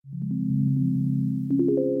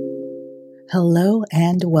Hello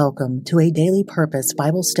and welcome to a Daily Purpose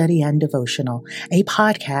Bible Study and Devotional, a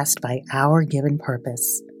podcast by Our Given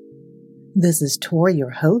Purpose. This is Tori, your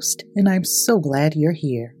host, and I'm so glad you're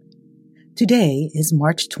here. Today is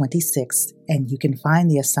March 26th, and you can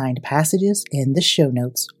find the assigned passages in the show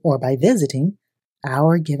notes or by visiting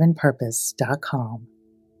OurGivenPurpose.com.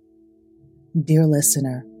 Dear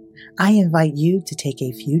listener, I invite you to take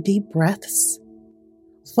a few deep breaths,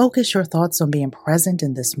 focus your thoughts on being present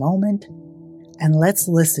in this moment, and let's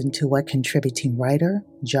listen to what contributing writer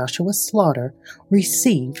Joshua Slaughter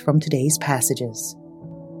received from today's passages.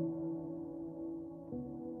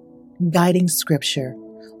 Guiding Scripture,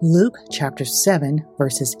 Luke chapter 7,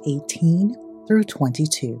 verses 18 through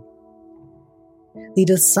 22. The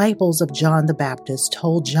disciples of John the Baptist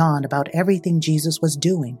told John about everything Jesus was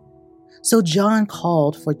doing. So John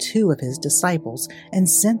called for two of his disciples and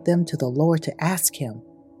sent them to the Lord to ask him,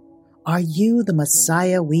 "Are you the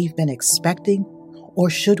Messiah we've been expecting, or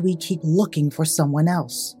should we keep looking for someone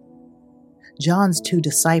else?" John's two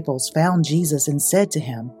disciples found Jesus and said to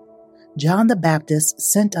him, "John the Baptist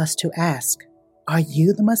sent us to ask, 'Are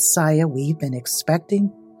you the Messiah we've been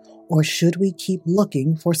expecting, or should we keep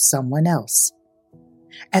looking for someone else?'"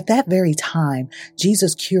 At that very time,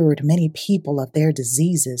 Jesus cured many people of their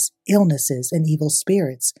diseases, illnesses, and evil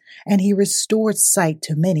spirits, and he restored sight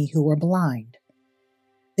to many who were blind.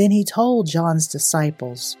 Then he told John's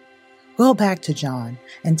disciples, "Go back to John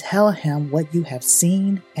and tell him what you have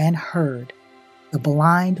seen and heard. The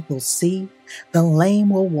blind will see, the lame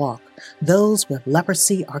will walk, those with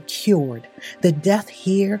leprosy are cured, the deaf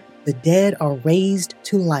hear, the dead are raised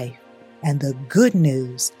to life, and the good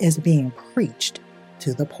news is being preached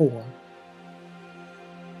to the poor."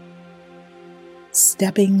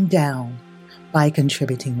 Stepping Down by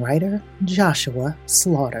contributing writer Joshua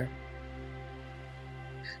Slaughter.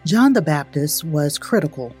 John the Baptist was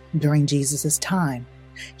critical during Jesus' time.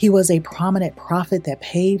 He was a prominent prophet that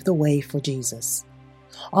paved the way for Jesus.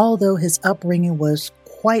 Although his upbringing was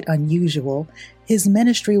quite unusual, his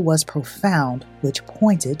ministry was profound, which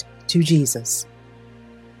pointed to Jesus.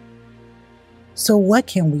 So what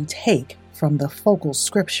can we take from the focal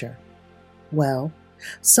scripture? Well,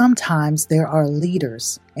 sometimes there are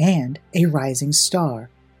leaders and a rising star.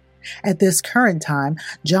 At this current time,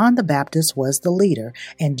 John the Baptist was the leader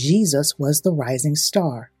and Jesus was the rising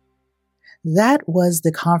star. That was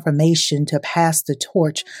the confirmation to pass the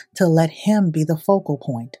torch to let him be the focal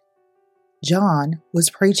point. John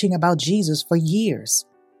was preaching about Jesus for years.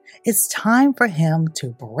 It's time for him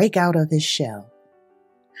to break out of his shell.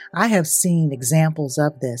 I have seen examples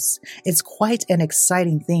of this. It's quite an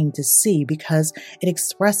exciting thing to see because it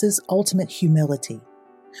expresses ultimate humility.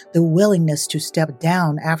 The willingness to step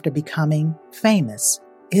down after becoming famous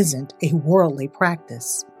isn't a worldly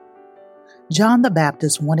practice. John the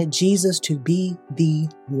Baptist wanted Jesus to be the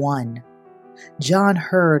one. John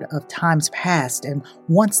heard of times past and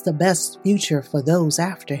wants the best future for those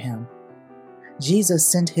after him. Jesus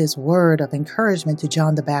sent his word of encouragement to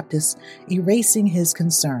John the Baptist, erasing his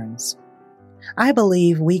concerns. I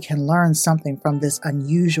believe we can learn something from this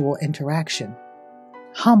unusual interaction.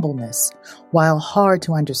 Humbleness, while hard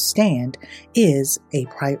to understand, is a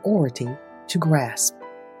priority to grasp.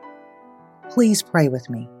 Please pray with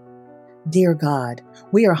me. Dear God,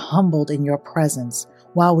 we are humbled in your presence.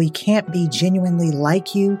 While we can't be genuinely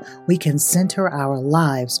like you, we can center our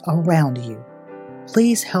lives around you.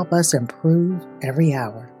 Please help us improve every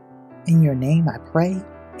hour. In your name I pray,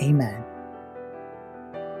 amen.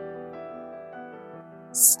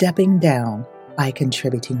 Stepping Down by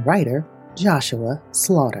contributing writer Joshua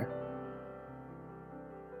Slaughter.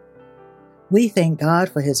 We thank God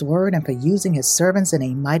for his word and for using his servants in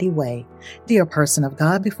a mighty way. Dear person of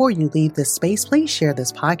God, before you leave this space, please share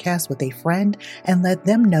this podcast with a friend and let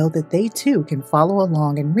them know that they too can follow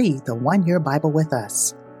along and read the 1 Year Bible with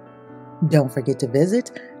us. Don't forget to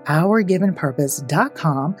visit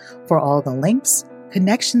OurGivenPurpose.com for all the links,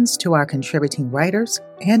 connections to our contributing writers,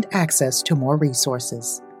 and access to more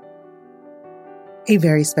resources. A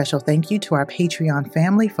very special thank you to our Patreon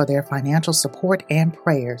family for their financial support and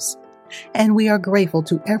prayers. And we are grateful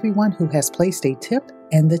to everyone who has placed a tip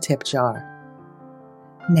in the tip jar.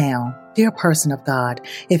 Now, dear person of God,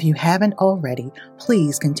 if you haven't already,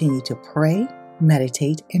 please continue to pray,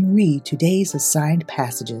 meditate, and read today's assigned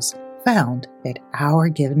passages found at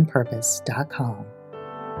OurGivenPurpose.com.